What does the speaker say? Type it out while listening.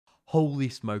Holy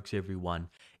smokes everyone.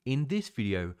 In this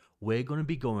video, we're going to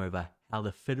be going over how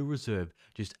the Federal Reserve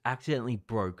just accidentally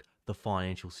broke the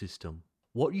financial system.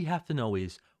 What you have to know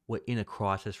is we're in a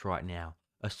crisis right now,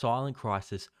 a silent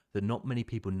crisis that not many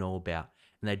people know about,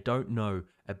 and they don't know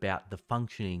about the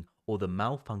functioning or the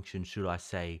malfunction, should I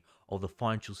say, of the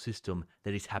financial system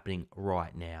that is happening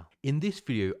right now. In this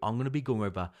video, I'm going to be going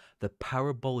over the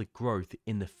parabolic growth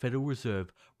in the Federal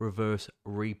Reserve reverse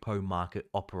repo market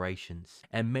operations.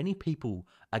 And many people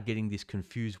are getting this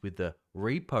confused with the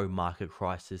repo market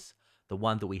crisis, the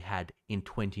one that we had in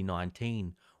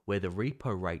 2019, where the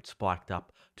repo rate spiked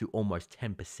up to almost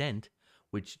 10%,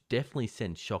 which definitely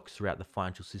sent shocks throughout the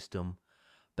financial system.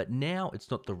 But now it's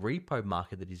not the repo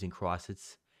market that is in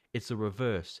crisis, it's the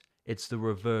reverse. It's the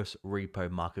reverse repo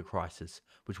market crisis,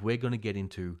 which we're going to get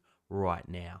into right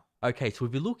now. Okay, so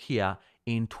if you look here,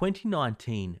 in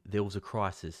 2019, there was a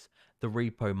crisis, the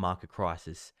repo market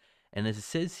crisis. And as it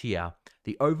says here,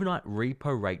 the overnight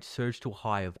repo rate surged to a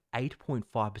high of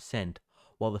 8.5%,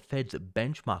 while the Fed's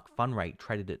benchmark fund rate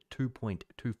traded at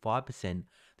 2.25%,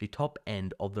 the top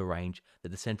end of the range that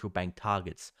the central bank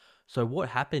targets. So what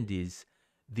happened is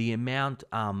the amount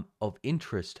of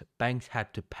interest banks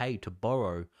had to pay to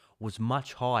borrow was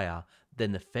much higher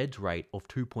than the Fed's rate of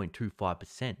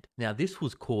 2.25%. Now, this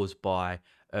was caused by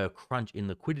a crunch in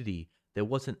liquidity. There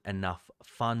wasn't enough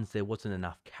funds, there wasn't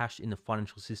enough cash in the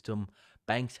financial system.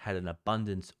 Banks had an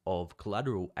abundance of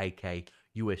collateral, aka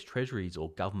US treasuries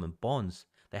or government bonds.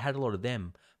 They had a lot of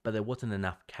them, but there wasn't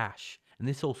enough cash. And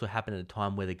this also happened at a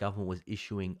time where the government was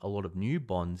issuing a lot of new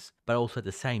bonds, but also at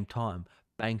the same time,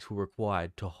 banks were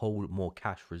required to hold more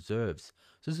cash reserves.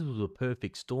 So this was a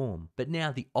perfect storm. But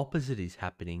now the opposite is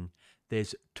happening.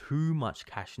 There's too much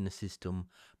cash in the system,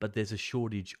 but there's a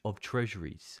shortage of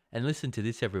treasuries. And listen to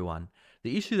this, everyone.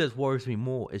 The issue that worries me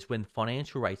more is when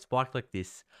financial rates spike like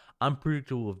this,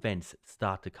 unpredictable events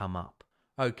start to come up.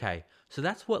 Okay, so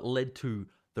that's what led to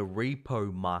the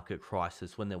repo market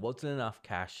crisis when there wasn't enough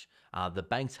cash. The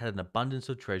banks had an abundance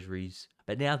of treasuries,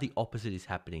 but now the opposite is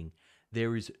happening.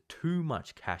 There is too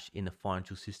much cash in the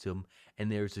financial system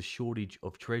and there is a shortage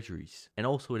of treasuries. And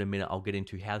also in a minute, I'll get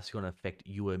into how this is going to affect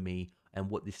you and me and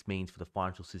what this means for the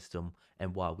financial system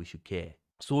and why we should care.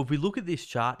 So if we look at this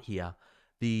chart here,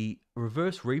 the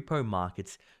reverse repo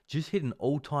markets just hit an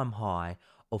all-time high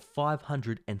of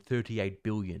 538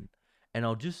 billion. And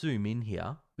I'll just zoom in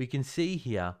here. We can see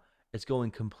here it's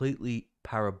going completely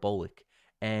parabolic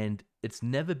and it's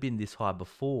never been this high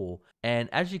before. And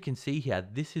as you can see here,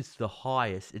 this is the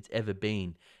highest it's ever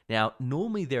been. Now,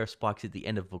 normally there are spikes at the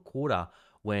end of a quarter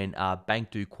when banks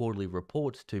do quarterly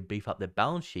reports to beef up their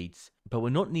balance sheets, but we're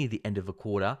not near the end of a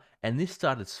quarter, and this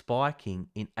started spiking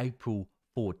in April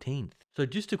 14th. So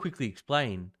just to quickly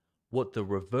explain what the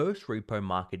reverse repo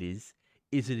market is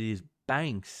it is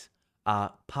banks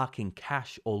parking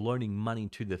cash or loaning money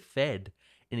to the Fed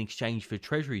in exchange for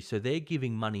treasuries. So they're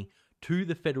giving money to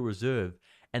the Federal Reserve,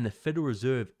 and the Federal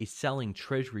Reserve is selling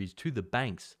treasuries to the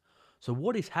banks. So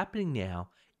what is happening now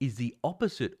is the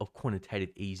opposite of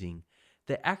quantitative easing.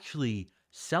 They're actually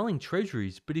selling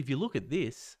treasuries, but if you look at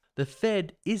this, the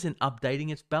Fed isn't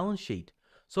updating its balance sheet.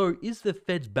 So is the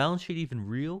Fed's balance sheet even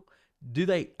real? Do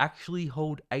they actually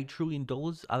hold $8 trillion?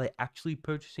 Are they actually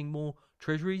purchasing more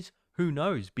treasuries? Who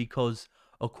knows? Because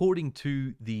according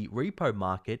to the repo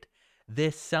market, they're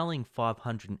selling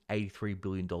 $583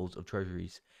 billion of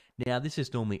treasuries. Now, this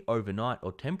is normally overnight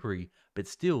or temporary, but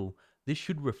still, this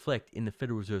should reflect in the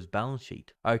Federal Reserve's balance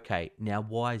sheet. Okay, now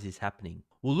why is this happening?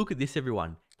 Well, look at this,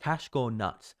 everyone. Cash gone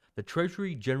nuts. The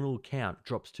Treasury General Account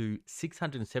drops to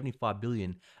 675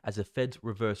 billion as the Fed's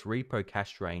reverse repo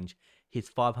cash range hits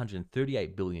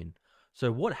 538 billion.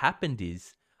 So what happened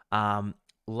is,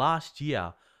 last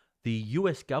year, the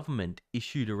US government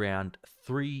issued around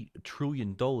 $3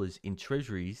 trillion in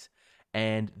treasuries,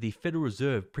 and the Federal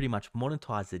Reserve pretty much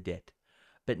monetized the debt.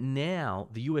 But now,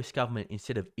 the US government,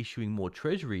 instead of issuing more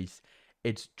treasuries,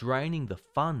 it's draining the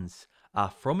funds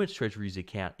from its treasuries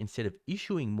account instead of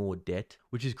issuing more debt,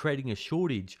 which is creating a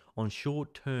shortage on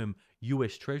short-term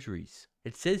US treasuries.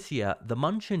 It says here, the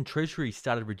Mnuchin Treasury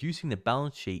started reducing the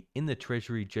balance sheet in the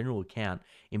Treasury General Account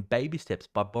in baby steps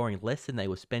by borrowing less than they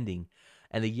were spending.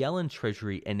 And the Yellen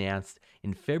Treasury announced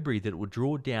in February that it would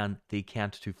draw down the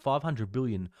account to 500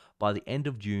 billion by the end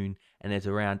of June, and there's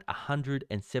around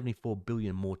 174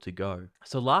 billion more to go.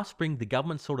 So last spring, the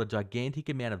government sold a gigantic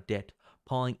amount of debt,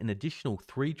 piling an additional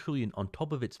 3 trillion on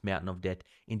top of its mountain of debt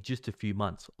in just a few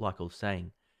months, like I was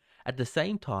saying. At the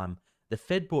same time, the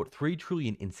Fed bought 3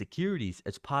 trillion in securities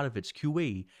as part of its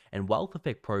QE and wealth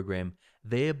effect program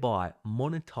thereby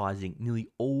monetizing nearly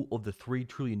all of the $3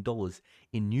 trillion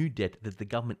in new debt that the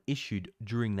government issued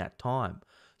during that time.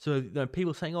 So,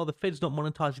 people saying, oh, the Fed's not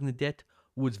monetizing the debt.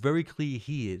 Well, it's very clear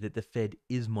here that the Fed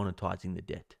is monetizing the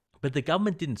debt. But the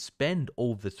government didn't spend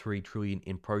all of the $3 trillion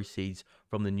in proceeds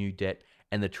from the new debt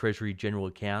and the Treasury General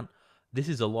Account. This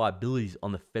is a liabilities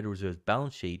on the Federal Reserve's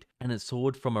balance sheet, and it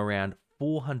soared from around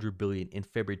 $400 billion in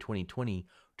February 2020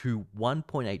 to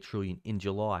 $1.8 trillion in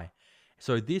July.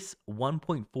 So this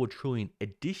 $1.4 trillion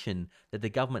addition that the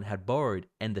government had borrowed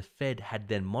and the Fed had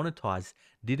then monetized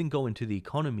didn't go into the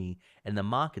economy and the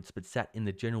markets, but sat in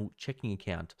the general checking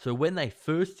account. So when they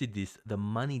first did this, the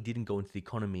money didn't go into the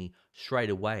economy straight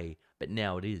away, but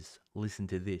now it is. Listen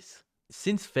to this.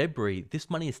 Since February, this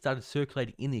money has started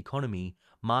circulating in the economy,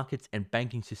 markets, and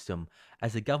banking system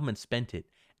as the government spent it,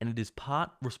 and it is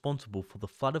part responsible for the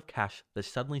flood of cash that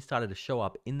suddenly started to show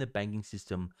up in the banking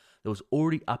system that was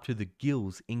already up to the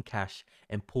gills in cash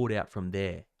and poured out from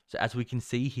there. So as we can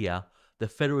see here, the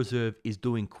Federal Reserve is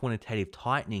doing quantitative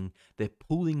tightening. They're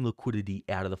pulling liquidity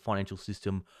out of the financial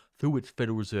system through its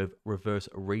Federal Reserve reverse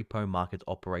repo market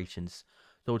operations.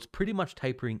 So it's pretty much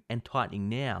tapering and tightening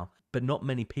now, but not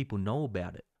many people know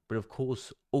about it. But of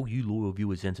course, all you loyal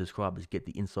viewers and subscribers get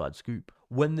the inside scoop.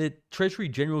 When the Treasury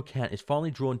General Account is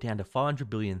finally drawn down to $500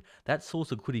 billion, that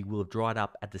source of liquidity will have dried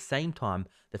up. At the same time,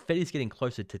 the Fed is getting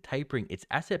closer to tapering its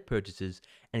asset purchases,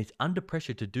 and it's under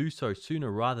pressure to do so sooner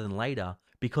rather than later,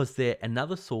 because they're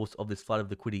another source of this flood of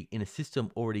liquidity in a system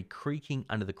already creaking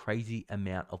under the crazy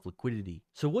amount of liquidity.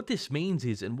 So what this means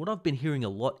is, and what I've been hearing a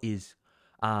lot is,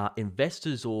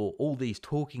 investors or all these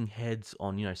talking heads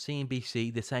on,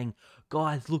 CNBC, they're saying,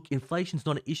 guys, look, inflation's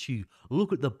not an issue.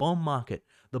 Look at the bond market.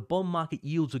 The bond market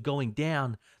yields are going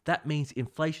down. That means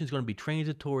inflation's going to be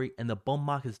transitory, and the bond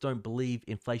markets don't believe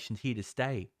inflation's here to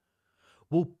stay.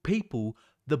 Well, people,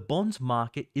 the bonds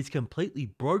market is completely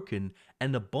broken,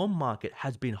 and the bond market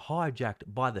has been hijacked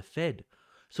by the Fed.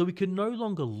 So we can no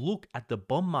longer look at the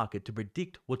bond market to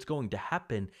predict what's going to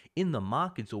happen in the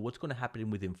markets or what's going to happen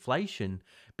with inflation,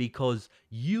 because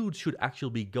yields should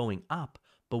actually be going up.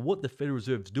 But what the Federal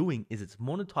Reserve's doing is it's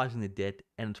monetizing the debt,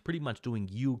 and it's pretty much doing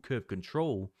yield curve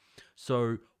control.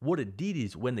 So what it did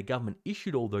is, when the government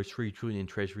issued all those $3 trillion in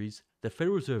treasuries, the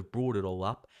Federal Reserve brought it all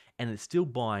up, and it's still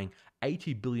buying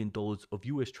 $80 billion of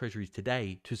US treasuries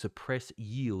today to suppress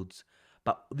yields.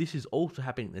 But this is also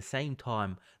happening at the same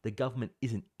time the government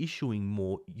isn't issuing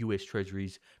more US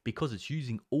treasuries because it's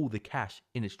using all the cash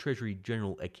in its Treasury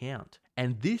General Account.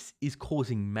 And this is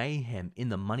causing mayhem in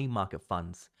the money market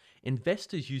funds.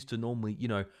 Investors used to normally,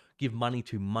 give money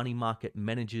to money market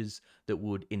managers that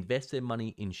would invest their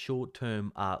money in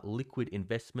short-term liquid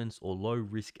investments or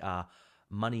low-risk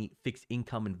money fixed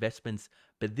income investments.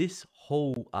 But this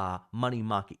whole money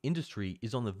market industry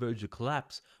is on the verge of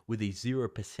collapse with these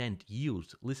 0%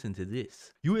 yields. Listen to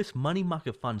this. US money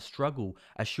market funds struggle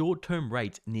as short-term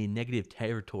rates near negative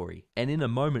territory. And in a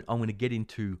moment, I'm going to get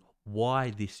into why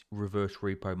this reverse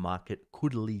repo market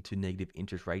could lead to negative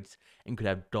interest rates and could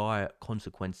have dire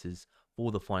consequences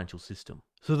for the financial system.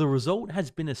 So the result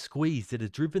has been a squeeze that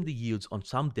has driven the yields on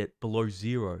some debt below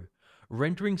zero,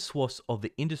 rendering swaths of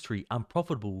the industry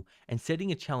unprofitable and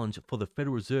setting a challenge for the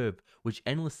Federal Reserve, which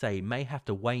analysts say may have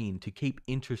to weigh in to keep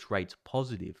interest rates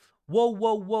positive. Whoa,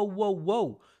 whoa, whoa, whoa,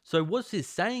 whoa. So what this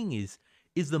saying is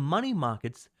the money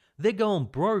markets, they're going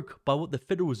broke by what the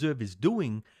Federal Reserve is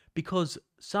doing, because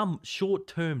some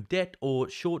short-term debt or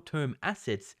short-term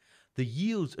assets, the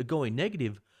yields are going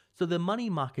negative, so the money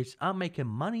markets aren't making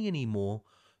money anymore.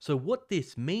 So what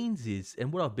this means is,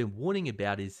 and what I've been warning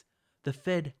about is, the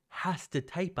Fed has to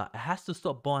taper. It has to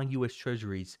stop buying US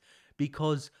treasuries,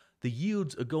 because the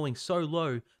yields are going so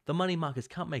low, the money markets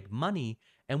can't make money.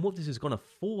 And what this is going to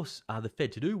force the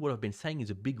Fed to do, what I've been saying is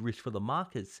a big risk for the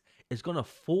markets, is going to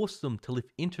force them to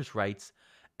lift interest rates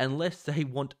unless they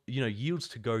want, yields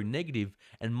to go negative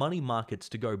and money markets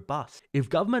to go bust. If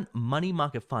government money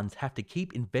market funds have to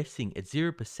keep investing at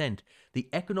 0%, the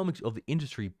economics of the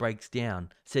industry breaks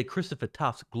down, said Christopher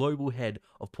Tufts, global head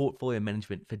of portfolio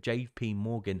management for JP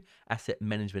Morgan Asset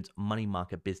Management's money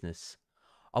market business.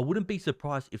 I wouldn't be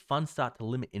surprised if funds start to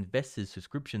limit investors'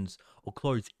 subscriptions or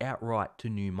close outright to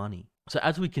new money. So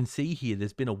as we can see here,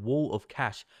 there's been a wall of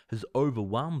cash has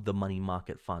overwhelmed the money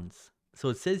market funds. So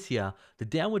it says here, the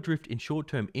downward drift in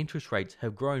short-term interest rates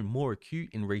have grown more acute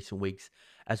in recent weeks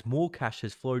as more cash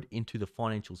has flowed into the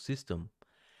financial system.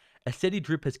 A steady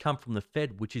drip has come from the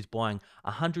Fed, which is buying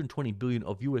 $120 billion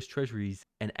of US treasuries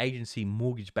and agency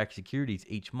mortgage-backed securities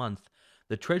each month.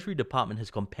 The Treasury Department has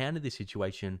compounded this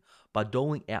situation by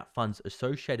doling out funds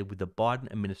associated with the Biden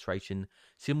administration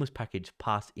stimulus package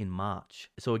passed in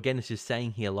March. So again, it's just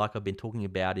saying here, like I've been talking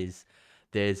about, is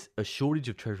there's a shortage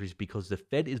of treasuries because the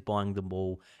Fed is buying them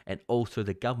all and also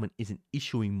the government isn't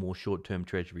issuing more short-term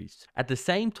treasuries. At the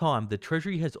same time, the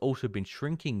Treasury has also been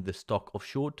shrinking the stock of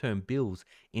short-term bills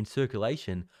in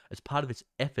circulation as part of its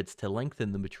efforts to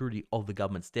lengthen the maturity of the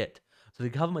government's debt. So the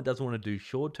government doesn't want to do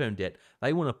short-term debt.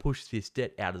 They want to push this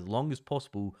debt out as long as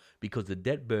possible because the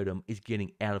debt burden is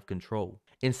getting out of control.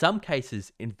 In some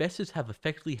cases, investors have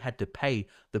effectively had to pay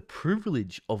the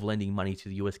privilege of lending money to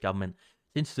the US government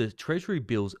since the Treasury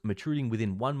bills maturing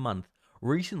within 1 month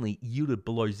recently yielded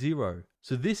below zero.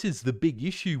 So this is the big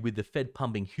issue with the Fed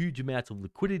pumping huge amounts of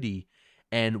liquidity,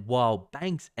 and while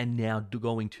banks are now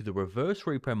going to the reverse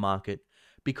repo market,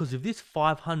 because if this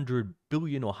 500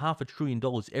 billion or half a trillion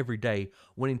dollars every day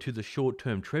went into the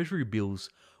short-term Treasury bills,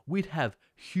 we'd have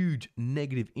huge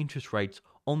negative interest rates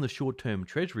on the short-term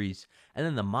treasuries, and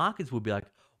then the markets would be like,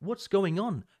 what's going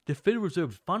on? The Federal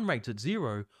Reserve fund rate's at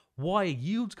zero. Why are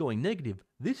yields going negative?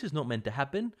 This is not meant to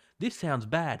happen. This sounds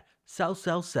bad. Sell,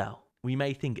 sell, sell. We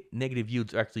may think negative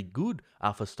yields are actually good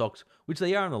for stocks, which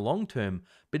they are in the long term,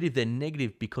 but if they're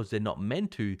negative because they're not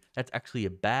meant to, that's actually a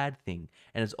bad thing.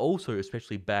 And it's also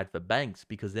especially bad for banks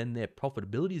because then their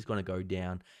profitability is going to go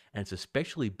down, and it's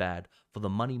especially bad for the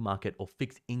money market or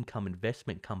fixed income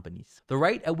investment companies. The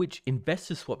rate at which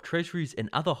investors swap treasuries and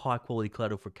other high quality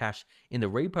collateral for cash in the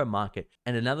repo market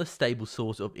and another stable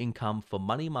source of income for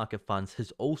money market funds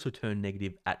has also turned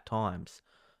negative at times.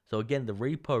 So again, the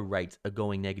repo rates are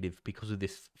going negative because of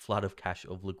this flood of cash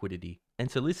of liquidity. And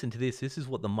so listen to this. This is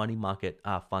what the money market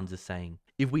funds are saying.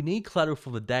 If we need collateral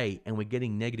for the day and we're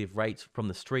getting negative rates from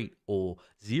the street or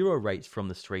zero rates from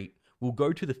the street, we'll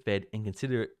go to the Fed and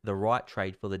consider it the right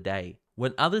trade for the day.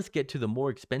 When others get to the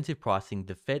more expensive pricing,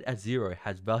 the Fed at zero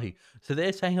has value. So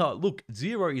they're saying, oh, look,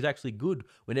 zero is actually good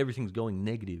when everything's going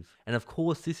negative. And of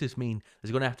course, this just means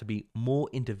there's going to have to be more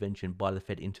intervention by the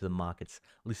Fed into the markets.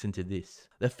 Listen to this.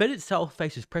 The Fed itself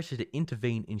faces pressure to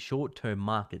intervene in short-term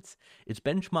markets. Its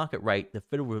benchmark rate, the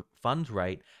federal funds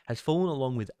rate, has fallen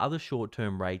along with other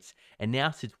short-term rates and now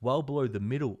sits well below the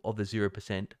middle of the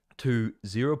 0% to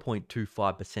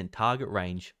 0.25% target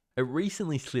range. It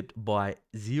recently slipped by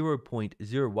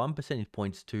 0.01 percentage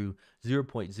points to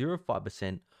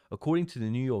 0.05%, according to the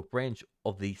New York branch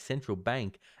of the central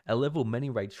bank, a level many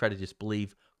rate strategists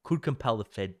believe could compel the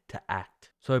Fed to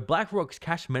act. So BlackRock's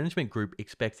cash management group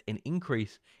expects an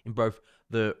increase in both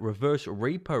the reverse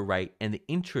repo rate and the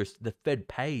interest the Fed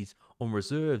pays on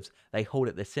reserves they hold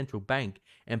at their central bank,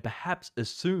 and perhaps as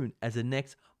soon as the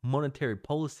next monetary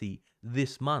policy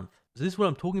this month. So this is what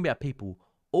I'm talking about, people.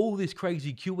 All this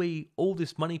crazy QE, all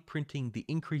this money printing, the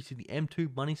increase in the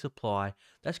M2 money supply,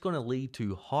 that's going to lead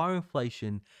to higher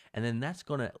inflation, and then that's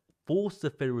going to force the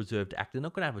Federal Reserve to act. They're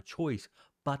not going to have a choice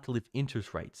but to lift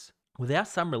interest rates. Without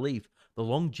some relief, the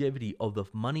longevity of the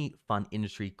money fund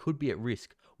industry could be at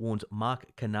risk, warns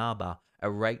Mark Canaba,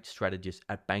 a rate strategist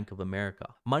at Bank of America.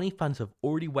 Money funds have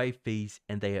already waived fees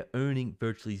and they are earning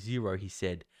virtually zero, he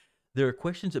said. There are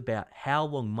questions about how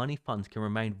long money funds can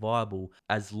remain viable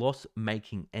as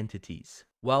loss-making entities.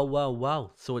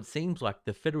 Well. So it seems like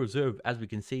the Federal Reserve, as we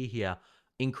can see here,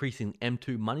 increasing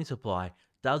M2 money supply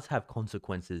does have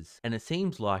consequences. And it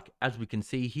seems like, as we can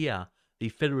see here, the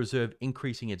Federal Reserve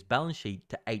increasing its balance sheet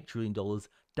to $8 trillion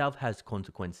does have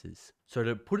consequences. So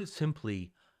to put it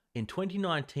simply, in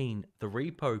 2019, the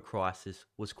repo crisis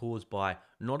was caused by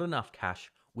not enough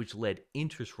cash, which led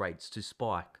interest rates to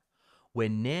spike. Where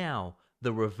now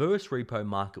the reverse repo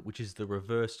market, which is the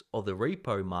reverse of the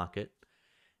repo market,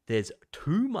 there's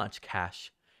too much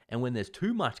cash. And when there's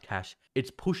too much cash,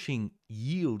 it's pushing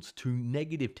yields to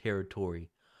negative territory.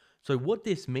 So what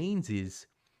this means is,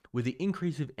 with the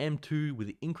increase of M2, with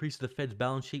the increase of the Fed's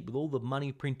balance sheet, with all the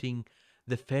money printing,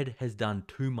 the Fed has done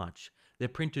too much.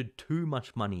 They've printed too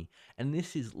much money. And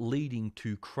this is leading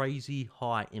to crazy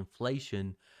high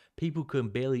inflation. People can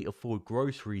barely afford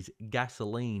groceries,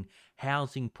 gasoline,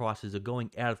 housing prices are going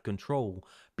out of control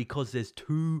because there's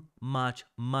too much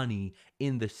money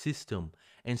in the system.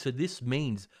 And so this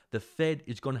means the Fed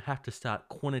is going to have to start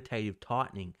quantitative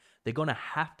tightening. They're going to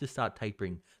have to start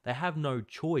tapering. They have no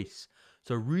choice.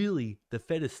 So really, the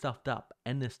Fed is stuffed up,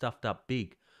 and they're stuffed up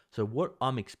big. So what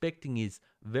I'm expecting is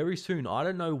very soon, I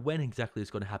don't know when exactly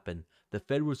it's going to happen, the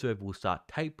Federal Reserve will start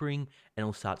tapering and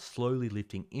will start slowly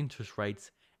lifting interest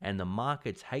rates. And the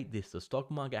markets hate this. The stock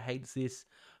market hates this.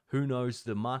 Who knows?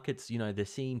 The markets, they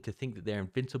seem to think that they're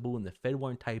invincible and the Fed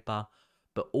won't taper.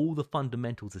 But all the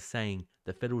fundamentals are saying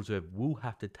the Federal Reserve will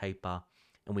have to taper.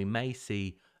 And we may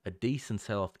see a decent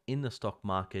sell-off in the stock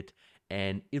market.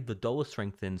 And if the dollar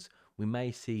strengthens, we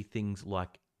may see things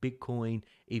like Bitcoin,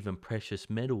 even precious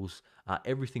metals,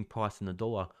 everything priced in the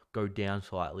dollar go down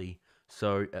slightly.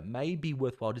 So it may be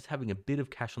worthwhile just having a bit of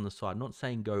cash on the side. Not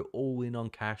saying go all in on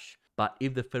cash, but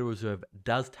if the Federal Reserve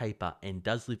does taper and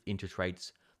does lift interest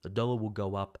rates, the dollar will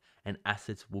go up and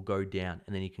assets will go down,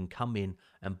 and then you can come in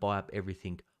and buy up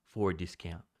everything for a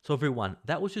discount. So everyone,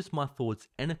 that was just my thoughts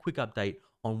and a quick update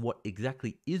on what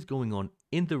exactly is going on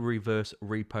in the reverse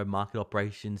repo market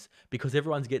operations, because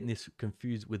everyone's getting this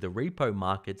confused with the repo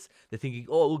markets. They're thinking,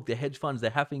 oh, look, the hedge funds, they're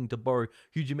having to borrow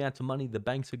huge amounts of money. The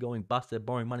banks are going bust. They're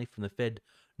borrowing money from the Fed.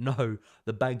 No,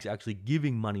 the bank's actually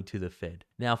giving money to the Fed.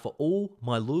 Now, for all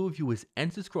my loyal viewers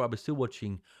and subscribers still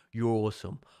watching, you're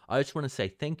awesome. I just want to say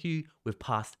thank you. We've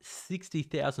passed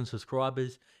 60,000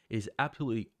 subscribers. It is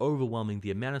absolutely overwhelming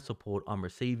the amount of support I'm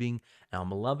receiving, and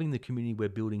I'm loving the community we're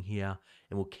building here,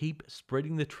 and we'll keep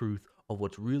spreading the truth of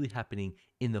what's really happening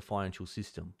in the financial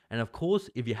system. And of course,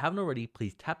 if you haven't already,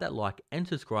 please tap that like and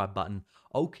subscribe button.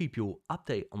 I'll keep you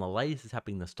updated on the latest that's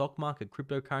happening in the stock market,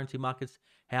 cryptocurrency markets,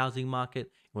 housing market,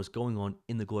 and what's going on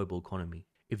in the global economy.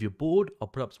 If you're bored, I'll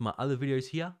put up some of my other videos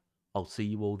here. I'll see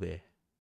you all there.